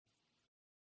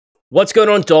What's going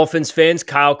on, Dolphins fans?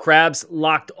 Kyle Krabs,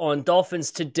 Locked on Dolphins.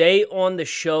 Today on the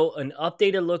show, an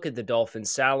updated look at the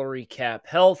Dolphins' salary cap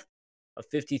health, a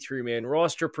 53-man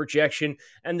roster projection,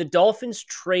 and the Dolphins'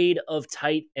 trade of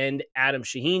tight end Adam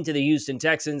Shaheen to the Houston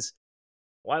Texans.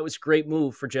 Why it was a great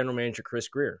move for general manager Chris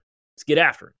Grier. Let's get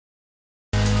after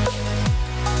it.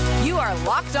 You are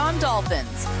Locked on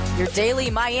Dolphins, your daily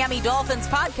Miami Dolphins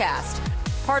podcast,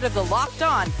 part of the Locked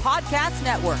on Podcast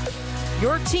Network,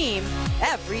 your team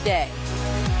every day.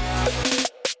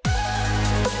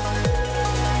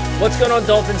 What's going on,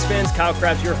 Dolphins fans? Kyle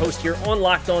Krabs, your host here on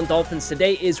Locked on Dolphins.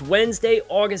 Today is Wednesday,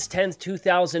 August 10th,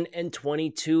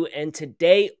 2022, and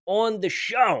today on the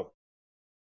show,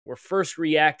 we're first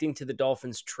reacting to the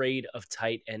Dolphins' trade of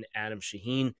tight end Adam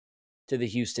Shaheen to the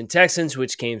Houston Texans,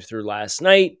 which came through last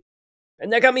night.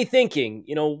 And that got me thinking,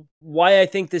 why I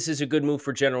think this is a good move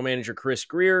for general manager Chris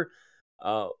Grier,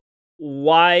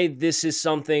 why this is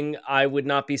something I would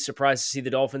not be surprised to see the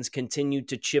Dolphins continue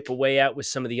to chip away at with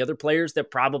some of the other players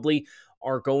that probably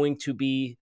are going to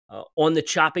be on the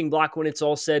chopping block when it's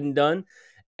all said and done.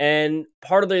 And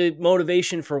part of the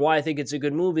motivation for why I think it's a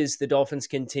good move is the Dolphins'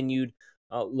 continued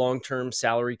long-term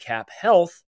salary cap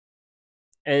health.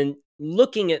 And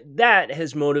looking at that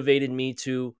has motivated me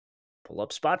to pull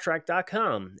up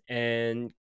SpotTrack.com and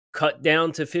cut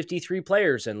down to 53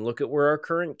 players and look at where our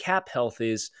current cap health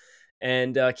is.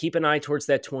 And keep an eye towards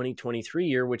that 2023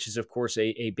 year, which is, of course,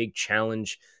 a big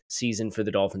challenge season for the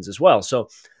Dolphins as well. So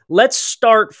let's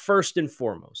start first and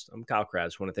foremost. I'm Kyle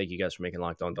Krabs. I want to thank you guys for making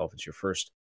Locked On Dolphins your first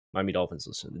Miami Dolphins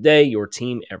listen of the day, your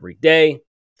team every day.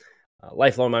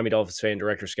 Lifelong Miami Dolphins fan,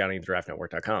 director scouting at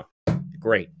thedraftnetwork.com.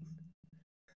 Great.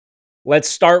 Let's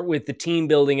start with the team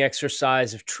building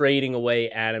exercise of trading away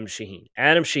Adam Shaheen.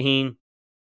 Adam Shaheen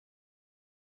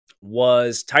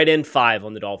was tight end 5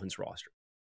 on the Dolphins roster.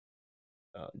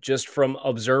 Just from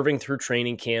observing through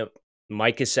training camp,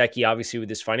 Mike Gesicki, obviously with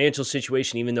his financial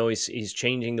situation, even though he's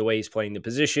changing the way he's playing the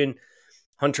position.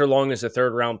 Hunter Long is a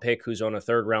third-round pick who's on a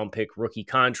third-round pick rookie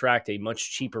contract, a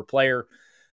much cheaper player.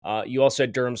 You also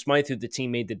had Durham Smythe, who the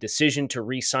team made the decision to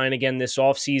re-sign again this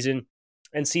offseason.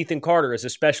 And Cethan Carter, as a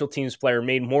special teams player,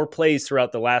 made more plays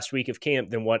throughout the last week of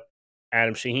camp than what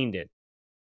Adam Shaheen did.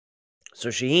 So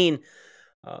Shaheen,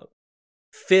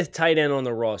 5th tight end on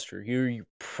the roster. You're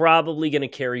probably going to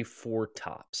carry 4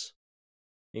 tops,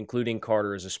 including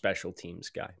Carter as a special teams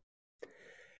guy.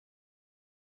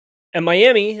 And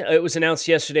Miami, it was announced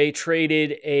yesterday,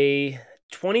 traded a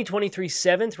 2023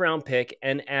 7th-round pick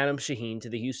and Adam Shaheen to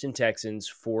the Houston Texans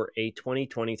for a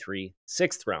 2023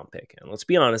 6th-round pick. And let's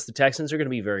be honest, the Texans are going to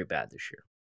be very bad this year.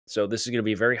 So this is going to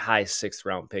be a very high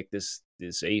 6th-round pick. This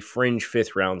is a fringe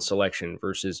 5th-round selection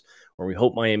versus where we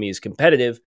hope Miami is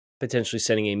competitive, potentially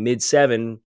setting a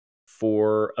mid-7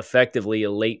 for effectively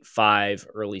a late 5,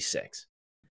 early 6.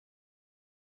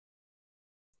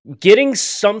 Getting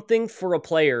something for a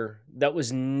player that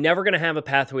was never going to have a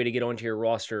pathway to get onto your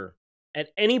roster at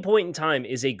any point in time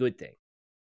is a good thing.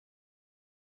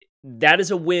 That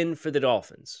is a win for the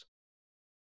Dolphins.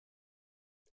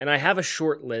 And I have a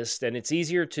short list, and it's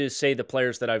easier to say the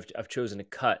players that I've chosen to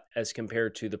cut as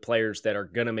compared to the players that are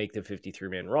going to make the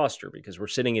 53-man roster, because we're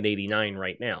sitting at 89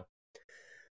 right now.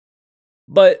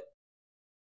 But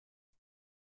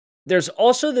there's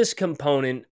also this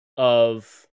component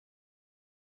of,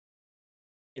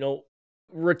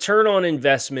 return on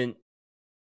investment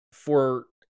for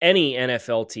any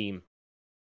NFL team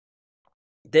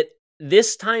that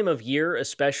this time of year,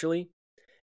 especially,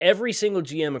 every single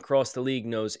GM across the league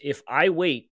knows if I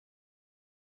wait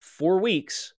 4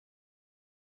 weeks,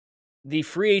 the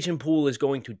free agent pool is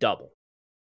going to double.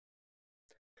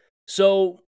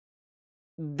 So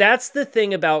that's the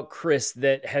thing about Chris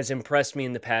that has impressed me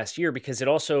in the past year, because it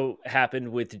also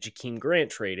happened with the Jakeem Grant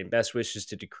trade. And best wishes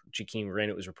to Jakeem Grant.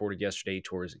 It was reported yesterday he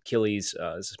tore his Achilles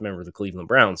as a member of the Cleveland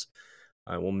Browns.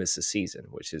 Will miss the season,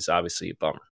 which is obviously a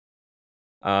bummer.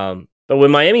 But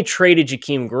when Miami traded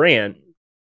Jakeem Grant,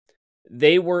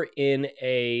 they were in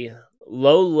a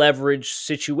low leverage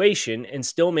situation and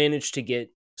still managed to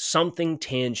get something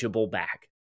tangible back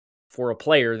for a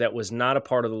player that was not a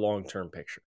part of the long-term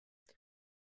picture.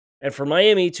 And for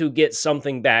Miami to get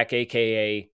something back,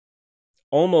 aka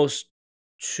almost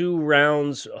 2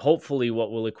 rounds, hopefully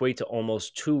what will equate to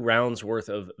almost 2 rounds worth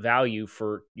of value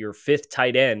for your 5th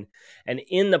tight end, and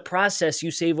in the process, you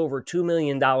save over $2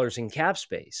 million in cap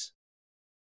space.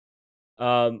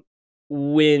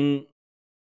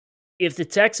 If the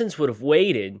Texans would have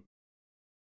waited,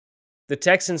 the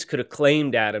Texans could have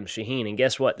claimed Adam Shaheen, and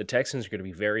guess what? The Texans are going to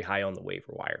be very high on the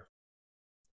waiver wire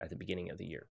at the beginning of the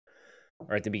year,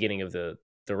 or at the beginning of the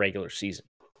regular season.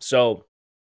 So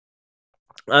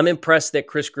I'm impressed that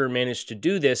Chris Grier managed to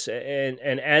do this. And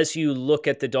as you look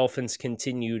at the Dolphins'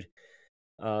 continued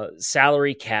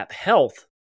salary cap health,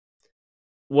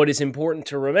 what is important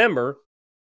to remember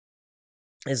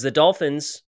is the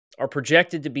Dolphins are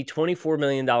projected to be $24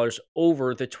 million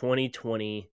over the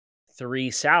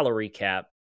 2023 salary cap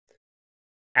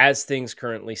as things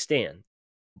currently stand.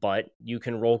 But you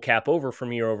can roll cap over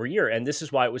from year over year. And this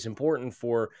is why it was important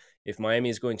for, if Miami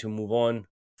is going to move on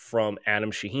from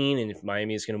Adam Shaheen, and if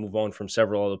Miami is going to move on from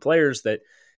several other players that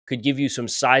could give you some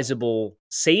sizable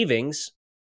savings,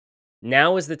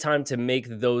 now is the time to make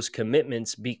those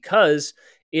commitments, because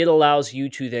it allows you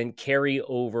to then carry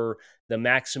over the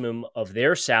maximum of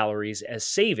their salaries as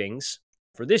savings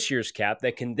for this year's cap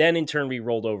that can then in turn be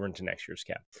rolled over into next year's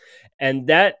cap. And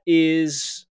that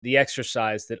is the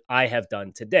exercise that I have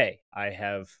done today. I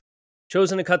have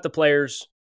chosen to cut the players.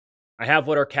 I have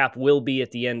what our cap will be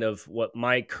at the end of what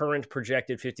my current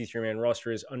projected 53-man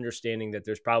roster is, understanding that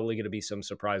there's probably going to be some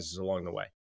surprises along the way.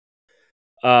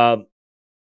 And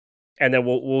then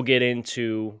we'll get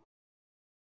into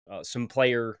some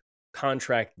player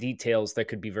contract details that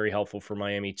could be very helpful for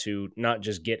Miami to not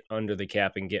just get under the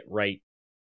cap and get right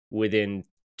within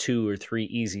 2 or 3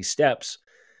 easy steps,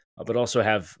 but also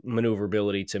have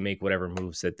maneuverability to make whatever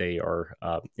moves that they are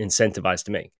incentivized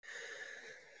to make.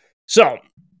 So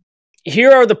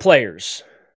here are the players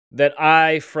that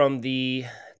I, from the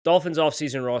Dolphins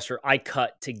offseason roster, I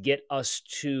cut to get us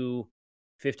to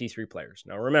 53 players.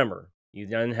 Now remember, you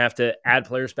then have to add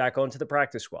players back onto the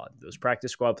practice squad. Those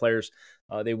practice squad players,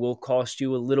 they will cost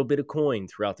you a little bit of coin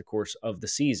throughout the course of the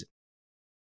season.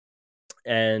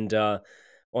 And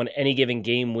on any given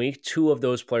game week, 2 of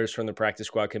those players from the practice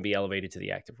squad can be elevated to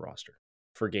the active roster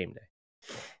for game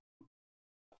day.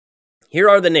 Here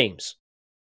are the names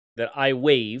that I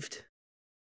waived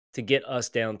to get us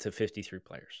down to 53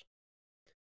 players.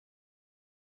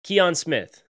 Keon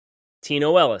Smith,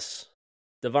 Tino Ellis,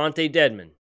 Devontae Dedmon,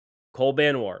 Cole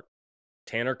Banwart,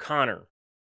 Tanner Connor,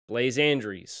 Blaze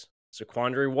Andrews,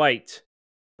 Zaquandre White,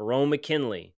 Barone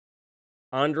McKinley,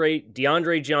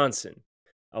 DeAndre Johnson,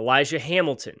 Elijah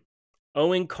Hamilton,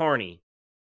 Owen Carney,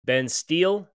 Ben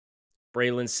Steele,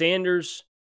 Braylon Sanders,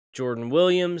 Jordan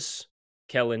Williams,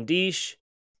 Kellen Deesh,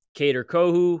 Kader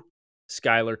Kohu,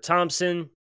 Skylar Thompson,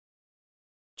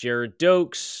 Jared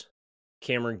Dokes,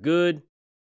 Cameron Good,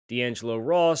 D'Angelo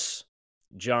Ross,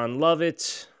 John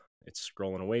Lovett. It's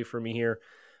scrolling away from me here.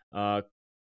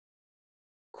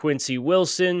 Quincy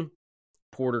Wilson,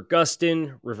 Porter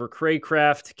Gustin, River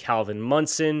Craycraft, Calvin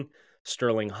Munson,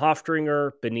 Sterling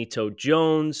Hoftringer, Benito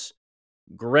Jones.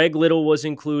 Greg Little was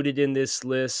included in this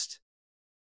list.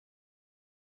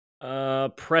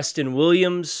 Preston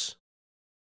Williams.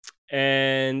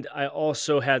 And I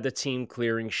also had the team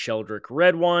clearing Sheldrick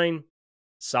Redwine,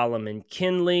 Solomon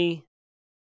Kinley,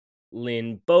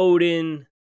 Lynn Bowden,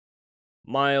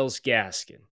 Myles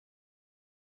Gaskin.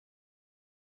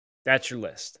 That's your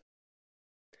list.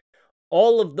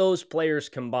 All of those players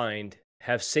combined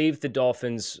have saved the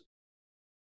Dolphins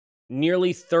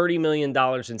nearly $30 million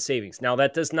in savings. Now,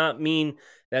 that does not mean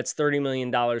that's $30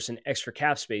 million in extra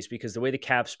cap space, because the way the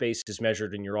cap space is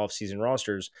measured in your offseason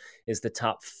rosters is the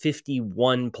top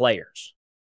 51 players.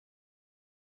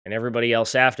 And everybody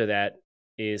else after that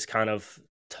is kind of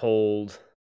told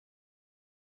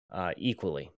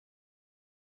equally.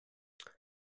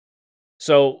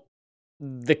 So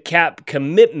the cap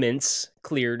commitments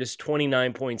cleared is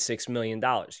 $29.6 million.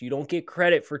 You don't get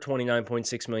credit for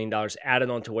 $29.6 million added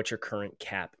onto what your current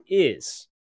cap is.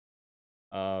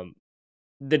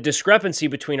 The discrepancy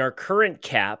between our current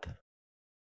cap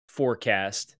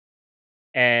forecast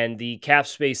and the cap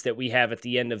space that we have at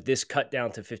the end of this cut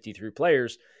down to 53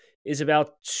 players is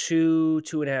about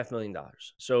 $2.5 million.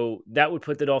 So that would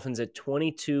put the Dolphins at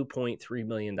 $22.3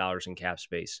 million in cap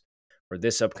space for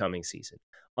this upcoming season.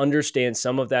 Understand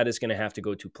some of that is going to have to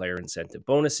go to player incentive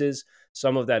bonuses.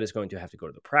 Some of that is going to have to go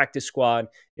to the practice squad.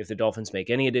 If the Dolphins make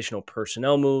any additional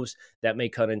personnel moves, that may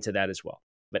cut into that as well.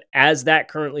 But as that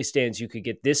currently stands, you could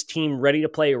get this team ready to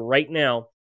play right now,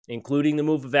 including the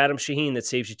move of Adam Shaheen that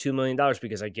saves you $2 million,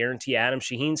 because I guarantee Adam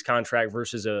Shaheen's contract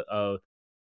versus a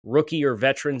rookie or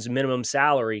veteran's minimum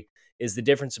salary is the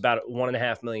difference about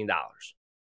 $1.5 million.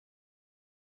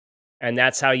 And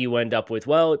that's how you end up with,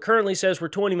 well, it currently says we're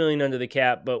 $20 million under the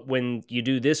cap, but when you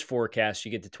do this forecast,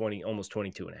 you get to almost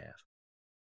 $22.5.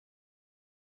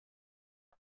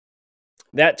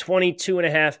 That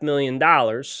 $22.5 million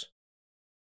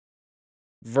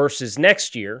versus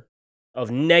next year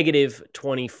of negative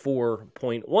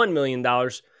 $24.1 million,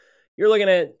 you're looking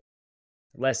at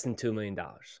less than $2 million.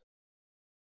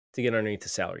 to get underneath the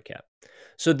salary cap.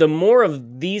 So the more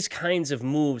of these kinds of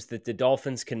moves that the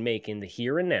Dolphins can make in the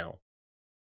here and now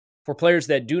for players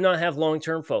that do not have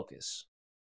long-term focus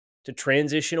to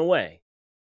transition away,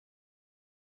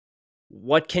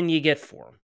 what can you get for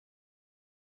them?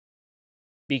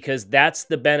 Because that's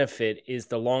the benefit, is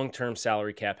the long-term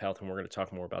salary cap health, and we're going to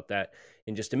talk more about that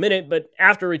in just a minute. But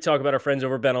after we talk about our friends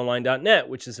over at betonline.net,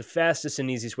 which is the fastest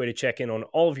and easiest way to check in on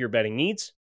all of your betting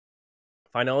needs.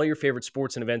 Find all your favorite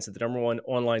sports and events at the #1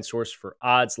 online source for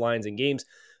odds, lines, and games.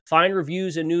 Find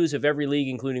reviews and news of every league,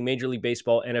 including Major League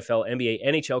Baseball, NFL, NBA,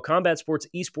 NHL, combat sports,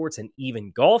 esports, and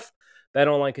even golf.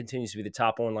 BetOnline continues to be the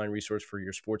top online resource for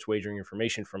your sports wagering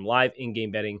information. From live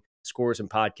in-game betting, scores, and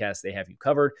podcasts, they have you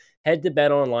covered. Head to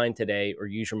BetOnline today or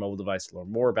use your mobile device to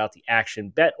learn more about the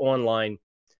action. BetOnline,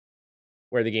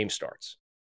 where the game starts.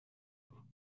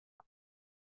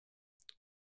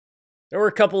 There were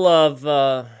a couple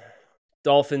of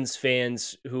Dolphins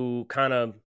fans who kind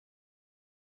of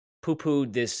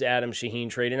poo-pooed this Adam Shaheen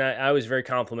trade, and I was very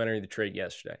complimentary of the trade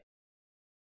yesterday.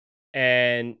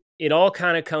 And it all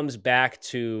kind of comes back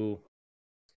to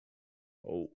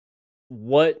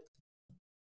what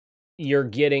you're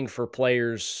getting for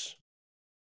players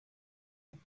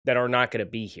that are not going to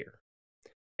be here.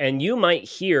 And you might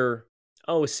hear,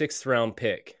 a 6th round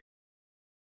pick,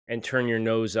 and turn your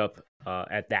nose up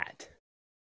at that.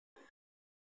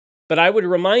 But I would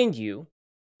remind you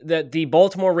that the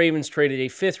Baltimore Ravens traded a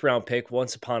 5th round pick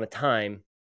once upon a time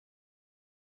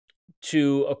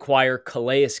to acquire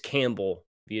Calais Campbell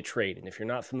via trade. And if you're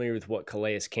not familiar with what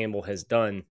Calais Campbell has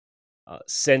done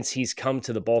since he's come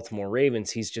to the Baltimore Ravens,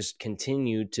 he's just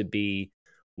continued to be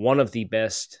one of the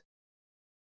best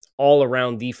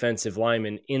all-around defensive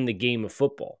linemen in the game of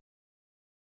football.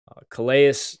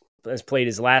 Calais has played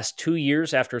his last 2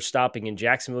 years after stopping in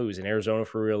Jacksonville. He was in Arizona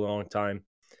for a real long time.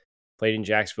 Played in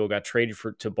Jacksonville, got traded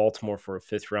to Baltimore for a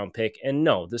 5th round pick. And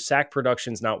no, the sack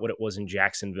production's not what it was in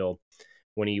Jacksonville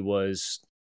when he was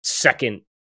second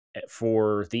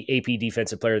for the AP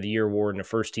Defensive Player of the Year award and a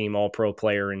first-team All-Pro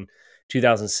player in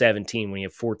 2017 when he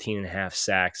had 14 and a half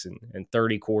sacks and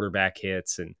 30 quarterback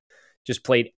hits and just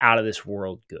played out of this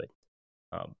world good.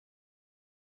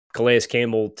 Calais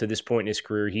Campbell, to this point in his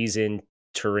career, he's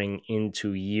entering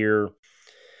into year,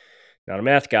 not a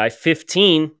math guy,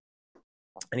 15,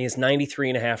 and he has 93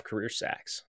 and a half career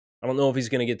sacks. I don't know if he's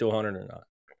going to get to 100 or not.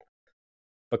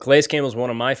 But Calais Campbell is one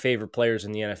of my favorite players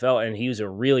in the NFL, and he was a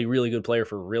really, really good player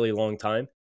for a really long time.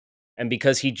 And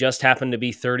because he just happened to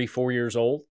be 34 years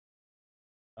old,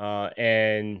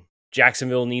 and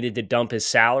Jacksonville needed to dump his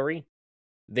salary,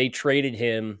 they traded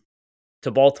him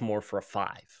to Baltimore for a 5.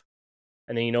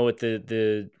 And then you know what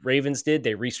the Ravens did?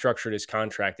 They restructured his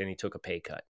contract, and he took a pay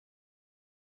cut.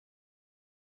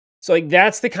 So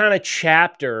that's the kind of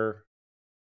chapter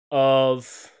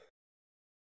of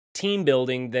team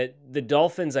building that the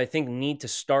Dolphins, I think, need to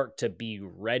start to be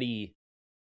ready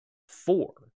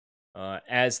for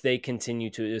as they continue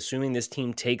to, assuming this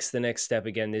team takes the next step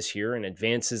again this year and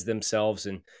advances themselves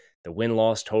in the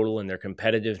win-loss total and their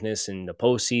competitiveness in the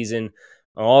postseason,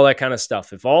 all that kind of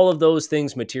stuff. If all of those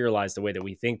things materialize the way that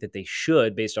we think that they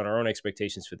should, based on our own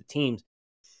expectations for the teams,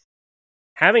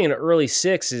 having an early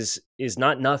 6 is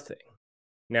not nothing.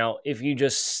 Now, if you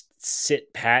just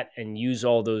sit pat and use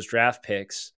all those draft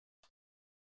picks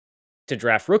to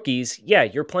draft rookies, yeah,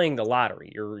 you're playing the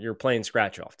lottery. You're playing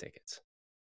scratch-off tickets.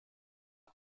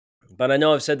 But I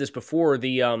know I've said this before,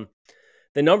 the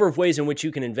number of ways in which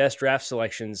you can invest draft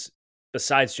selections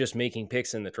besides just making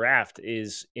picks in the draft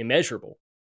is immeasurable.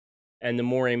 And the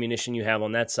more ammunition you have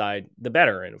on that side, the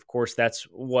better. And of course, that's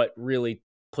what really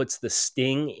puts the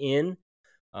sting in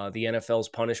the NFL's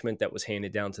punishment that was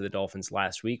handed down to the Dolphins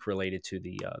last week related to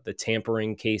the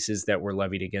tampering cases that were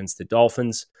levied against the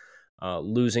Dolphins,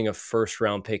 losing a 1st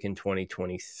round pick in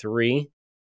 2023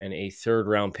 and a 3rd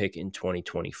round pick in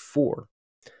 2024.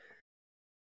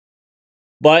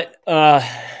 But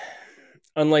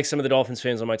unlike some of the Dolphins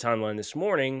fans on my timeline this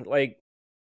morning,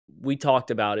 we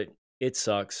talked about it. It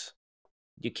sucks.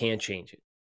 You can't change it,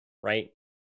 right?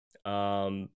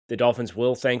 The Dolphins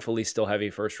will thankfully still have a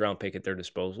 1st round pick at their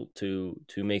disposal to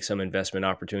make some investment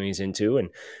opportunities into. And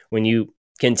when you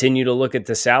continue to look at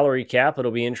the salary cap,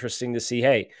 it'll be interesting to see,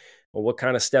 hey, well, what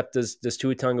kind of step does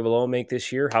Tua Tagovailoa make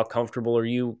this year? How comfortable are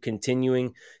you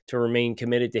continuing to remain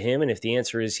committed to him? And if the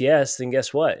answer is yes, then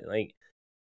guess what?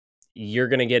 You're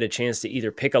going to get a chance to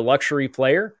either pick a luxury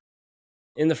player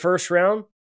in the 1st round,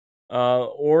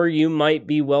 or you might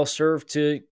be well served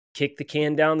to kick the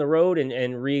can down the road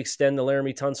and re-extend the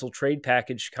Laramie Tunsil trade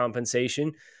package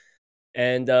compensation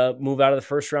and move out of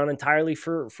the 1st round entirely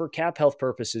for cap health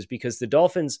purposes, because the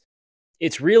Dolphins,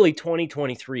 it's really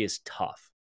 2023 is tough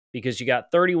because you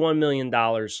got $31 million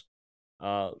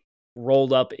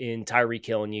rolled up in Tyreek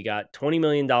Hill, and you got $20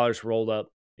 million rolled up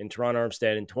in Teron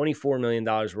Armstead, and $24 million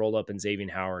rolled up in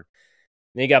Xavier Howard.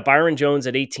 Then you got Byron Jones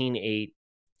at 18.8,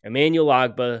 Emmanuel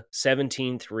Ogbah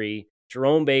 17.3,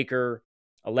 Jerome Baker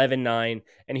 11.9,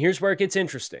 and here's where it gets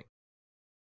interesting.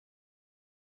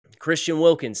 Christian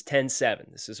Wilkins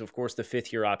 10.7. This is, of course, the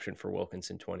fifth-year option for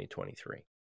Wilkins in 2023.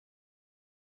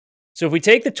 So if we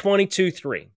take the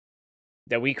 22-3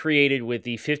 that we created with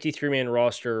the 53-man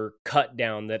roster cut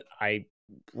down that I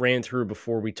ran through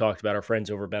before we talked about our friends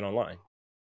over BetOnline,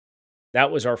 that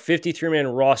was our 53-man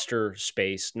roster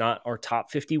space, not our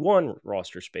top 51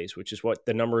 roster space, which is what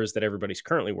the number is that everybody's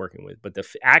currently working with. But the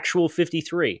actual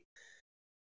 53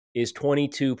 is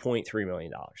 $22.3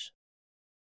 million.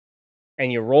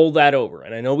 And you roll that over.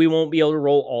 And I know we won't be able to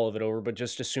roll all of it over, but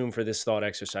just assume for this thought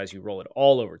exercise, you roll it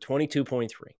all over, 22.3.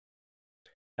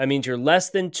 That means you're less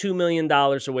than $2 million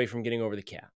away from getting over the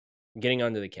cap, getting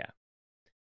under the cap.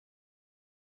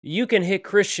 You can hit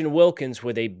Christian Wilkins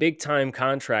with a big-time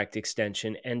contract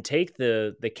extension and take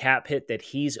the cap hit that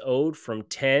he's owed from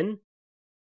 10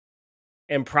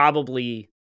 and probably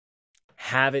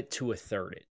have it to a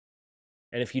third it.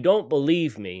 And if you don't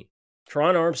believe me,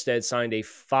 Teron Armstead signed a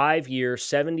 5-year,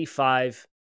 $75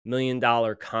 million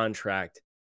contract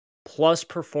plus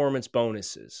performance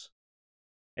bonuses.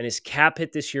 And his cap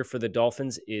hit this year for the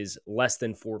Dolphins is less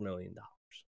than $4 million.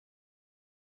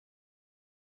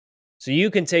 So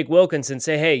you can take Wilkins and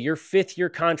say, hey, your fifth-year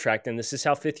contract, and this is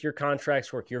how fifth-year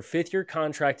contracts work, your fifth-year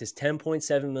contract is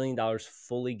 $10.7 million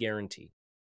fully guaranteed,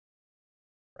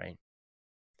 right?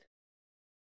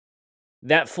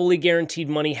 That fully guaranteed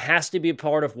money has to be a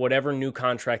part of whatever new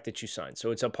contract that you sign.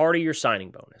 So it's a part of your signing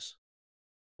bonus.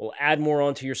 We'll add more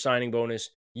onto your signing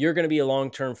bonus. You're going to be a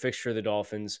long-term fixture of the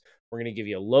Dolphins. We're going to give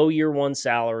you a low year one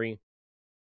salary.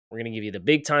 We're going to give you the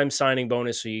big-time signing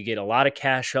bonus so you get a lot of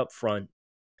cash up front.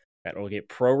 That will get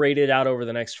prorated out over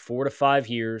the next 4 to 5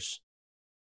 years.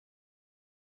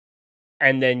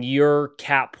 And then your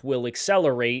cap will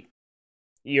accelerate.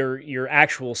 Your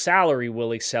actual salary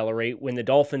will accelerate when the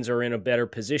Dolphins are in a better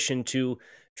position to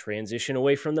transition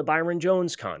away from the Byron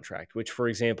Jones contract, which, for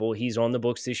example, he's on the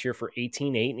books this year for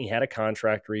 18.8, and he had a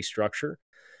contract restructure.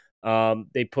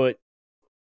 They put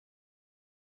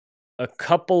a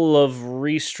couple of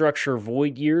restructure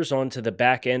void years onto the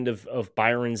back end of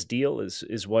Byron's deal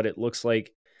is what it looks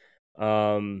like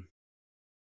they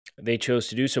chose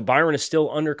to do. So Byron is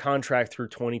still under contract through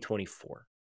 2024.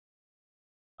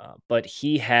 But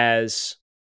he has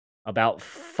about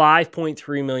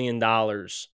 $5.3 million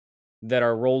that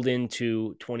are rolled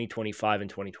into 2025 and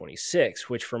 2026,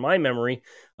 which for my memory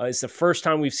is the first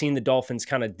time we've seen the Dolphins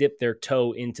kind of dip their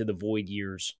toe into the void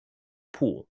years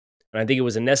pool. And I think it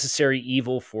was a necessary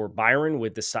evil for Byron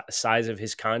with the size of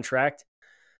his contract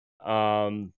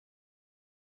to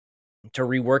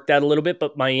rework that a little bit.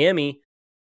 But Miami,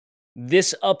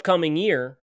 this upcoming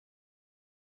year,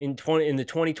 in the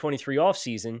 2023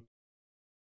 offseason,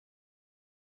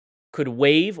 could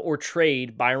waive or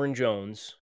trade Byron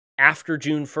Jones after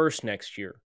June 1st next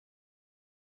year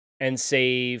and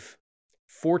save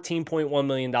 $14.1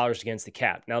 million against the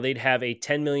cap. Now, they'd have a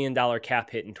 $10 million cap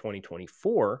hit in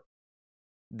 2024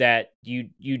 that you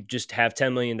just have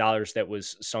 $10 million that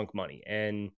was sunk money.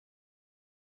 And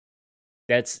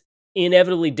that's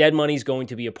inevitably dead money is going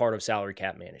to be a part of salary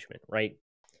cap management, right?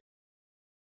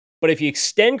 But if you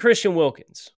extend Christian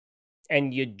Wilkins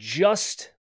and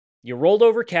you rolled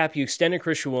over cap, you extended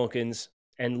Christian Wilkins,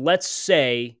 and let's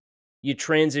say you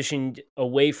transitioned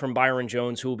away from Byron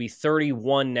Jones, who will be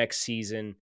 31 next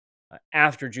season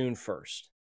after June 1st.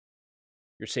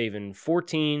 You're saving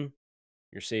 14,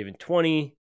 you're saving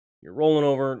 20, you're rolling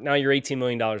over. Now you're $18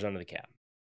 million under the cap.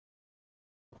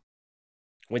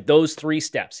 With those 3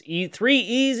 steps, 3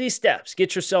 easy steps,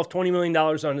 get yourself $20 million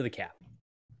under the cap,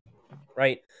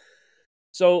 right?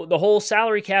 So the whole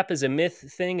salary cap is a myth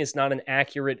thing. It's not an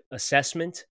accurate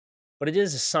assessment, but it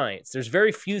is a science. There's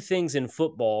very few things in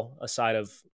football aside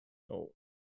of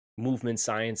movement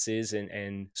sciences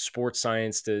and sports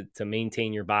science to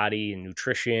maintain your body and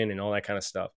nutrition and all that kind of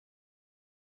stuff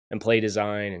and play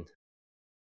design.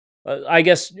 And I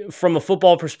guess from a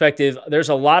football perspective, there's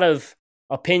a lot of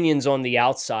opinions on the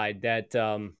outside that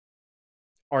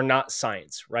are not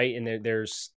science, right? And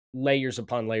there's layers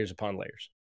upon layers upon layers.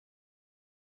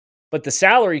 But the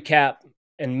salary cap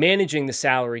and managing the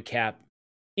salary cap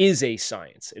is a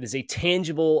science. It is a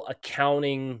tangible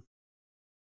accounting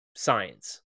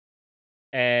science.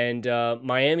 And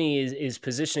Miami is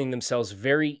positioning themselves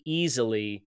very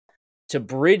easily to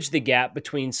bridge the gap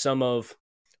between some of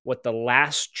what the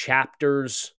last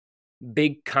chapter's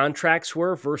big contracts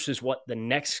were versus what the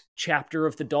next chapter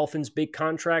of the Dolphins' big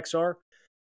contracts are,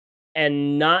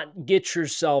 and not get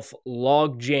yourself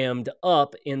log jammed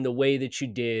up in the way that you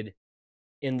did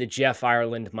in the Jeff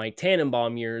Ireland, Mike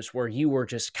Tannenbaum years, where you were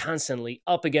just constantly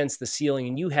up against the ceiling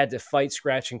and you had to fight,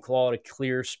 scratch, and claw to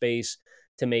clear space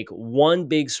to make one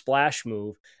big splash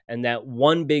move. And that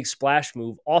one big splash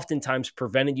move oftentimes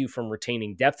prevented you from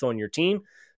retaining depth on your team.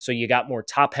 So you got more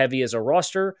top heavy as a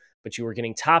roster, but you were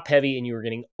getting top heavy and you were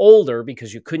getting older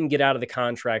because you couldn't get out of the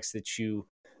contracts that you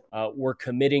were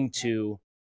committing to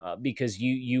because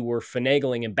you were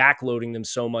finagling and backloading them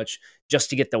so much just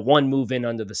to get the one move in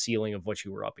under the ceiling of what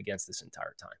you were up against this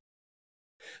entire time.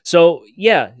 So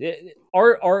yeah,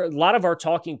 a lot of our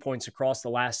talking points across the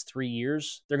last 3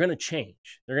 years, they're going to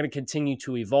change. They're going to continue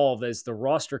to evolve as the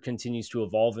roster continues to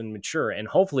evolve and mature. And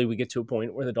hopefully we get to a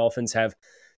point where the Dolphins have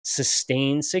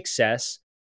sustained success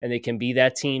and they can be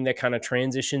that team that kind of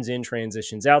transitions in,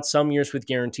 transitions out. Some years with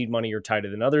guaranteed money are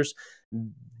tighter than others.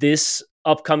 This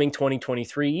upcoming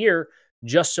 2023 year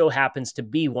just so happens to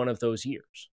be one of those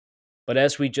years. But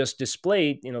as we just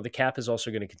displayed, the cap is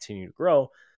also going to continue to grow.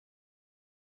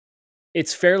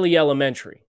 It's fairly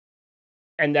elementary.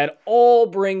 And that all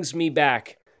brings me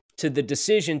back to the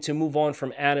decision to move on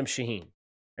from Adam Shaheen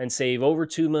and save over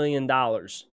 $2 million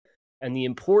and the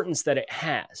importance that it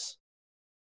has.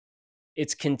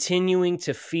 It's continuing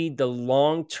to feed the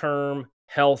long-term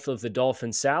health of the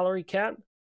Dolphins salary cap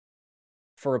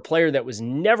for a player that was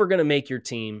never going to make your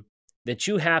team, that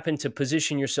you happen to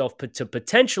position yourself to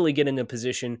potentially get in a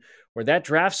position where that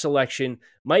draft selection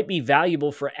might be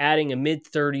valuable for adding a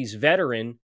mid-30s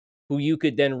veteran who you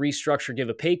could then restructure, give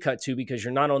a pay cut to because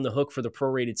you're not on the hook for the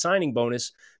prorated signing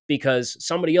bonus because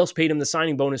somebody else paid him the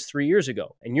signing bonus 3 years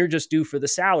ago and you're just due for the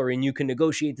salary and you can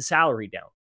negotiate the salary down.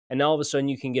 And now all of a sudden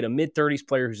you can get a mid-30s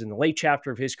player who's in the late chapter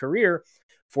of his career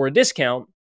for a discount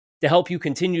to help you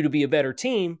continue to be a better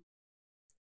team.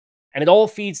 And it all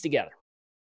feeds together.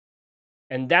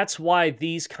 And that's why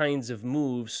these kinds of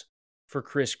moves for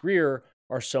Chris Grier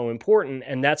are so important.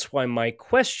 And that's why my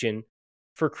question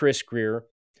for Chris Grier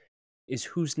is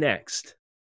who's next?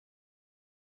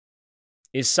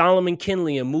 Is Solomon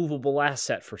Kinley a movable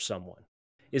asset for someone?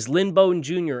 Is Lynn Bowden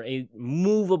Jr. a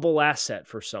movable asset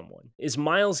for someone? Is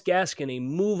Myles Gaskin a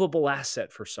movable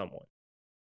asset for someone?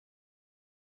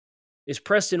 Is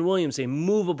Preston Williams a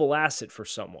movable asset for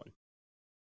someone?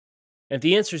 And if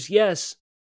the answer is yes,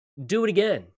 do it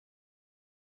again.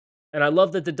 And I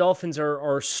love that the Dolphins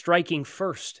are striking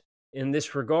first in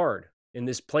this regard, in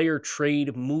this player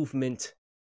trade movement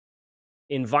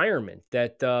environment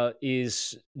that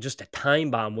is just a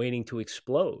time bomb waiting to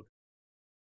explode.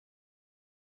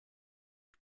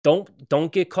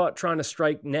 Don't get caught trying to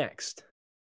strike next.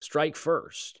 Strike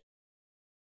first.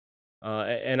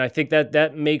 And I think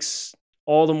that makes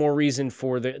all the more reason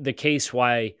for the case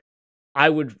why I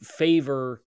would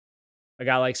favor a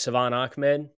guy like Salvon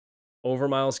Ahmed over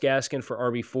Myles Gaskin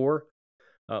for RB4.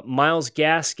 Myles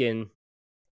Gaskin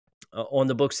on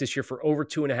the books this year for over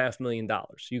 $2.5 million.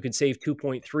 You could save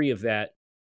 2.3 of that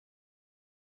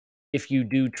if you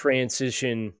do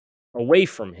transition away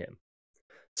from him.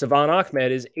 Salvon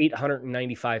Ahmed is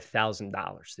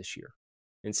 $895,000 this year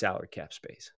in salary cap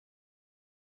space.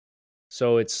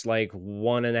 So it's like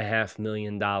 $1.5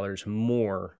 million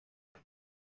more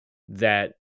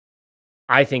that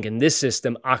I think in this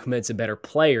system, Ahmed's a better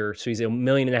player. So he's $1.5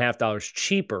 million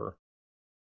cheaper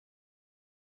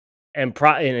and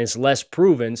is less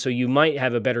proven. So you might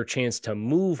have a better chance to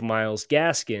move Myles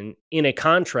Gaskin in a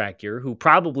contract year who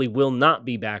probably will not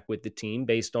be back with the team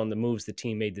based on the moves the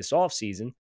team made this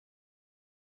offseason.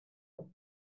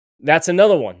 That's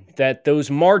another one that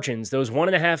those margins, those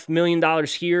 $1.5 million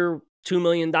here, $2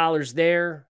 million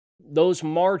there, those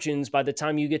margins by the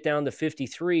time you get down to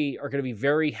 53 are going to be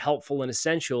very helpful and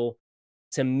essential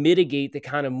to mitigate the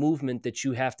kind of movement that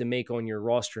you have to make on your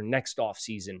roster next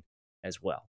offseason as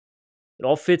well. It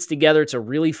all fits together. It's a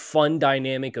really fun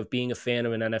dynamic of being a fan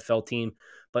of an NFL team,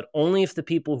 but only if the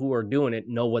people who are doing it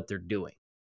know what they're doing.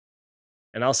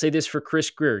 And I'll say this for Chris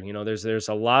Grier. There's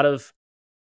a lot of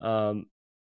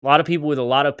people with a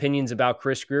lot of opinions about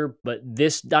Chris Grier, but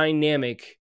this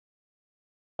dynamic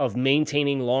of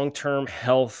maintaining long-term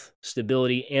health,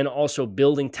 stability, and also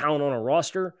building talent on a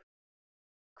roster,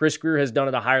 Chris Grier has done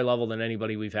at a higher level than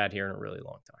anybody we've had here in a really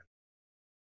long time.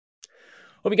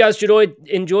 Hope you guys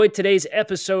enjoyed today's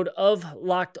episode of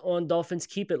Locked On Dolphins.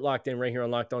 Keep it locked in right here on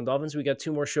Locked On Dolphins. We got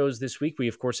 2 more shows this week. We,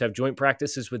 of course, have joint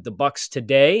practices with the Bucs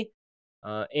today.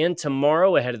 and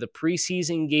tomorrow ahead of the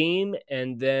preseason game.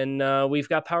 And then we've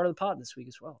got Power to the Pod this week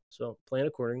as well. So plan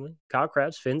accordingly. Kyle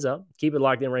Krabs, fins up. Keep it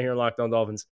locked in right here on Locked On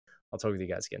Dolphins. I'll talk with you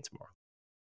guys again tomorrow.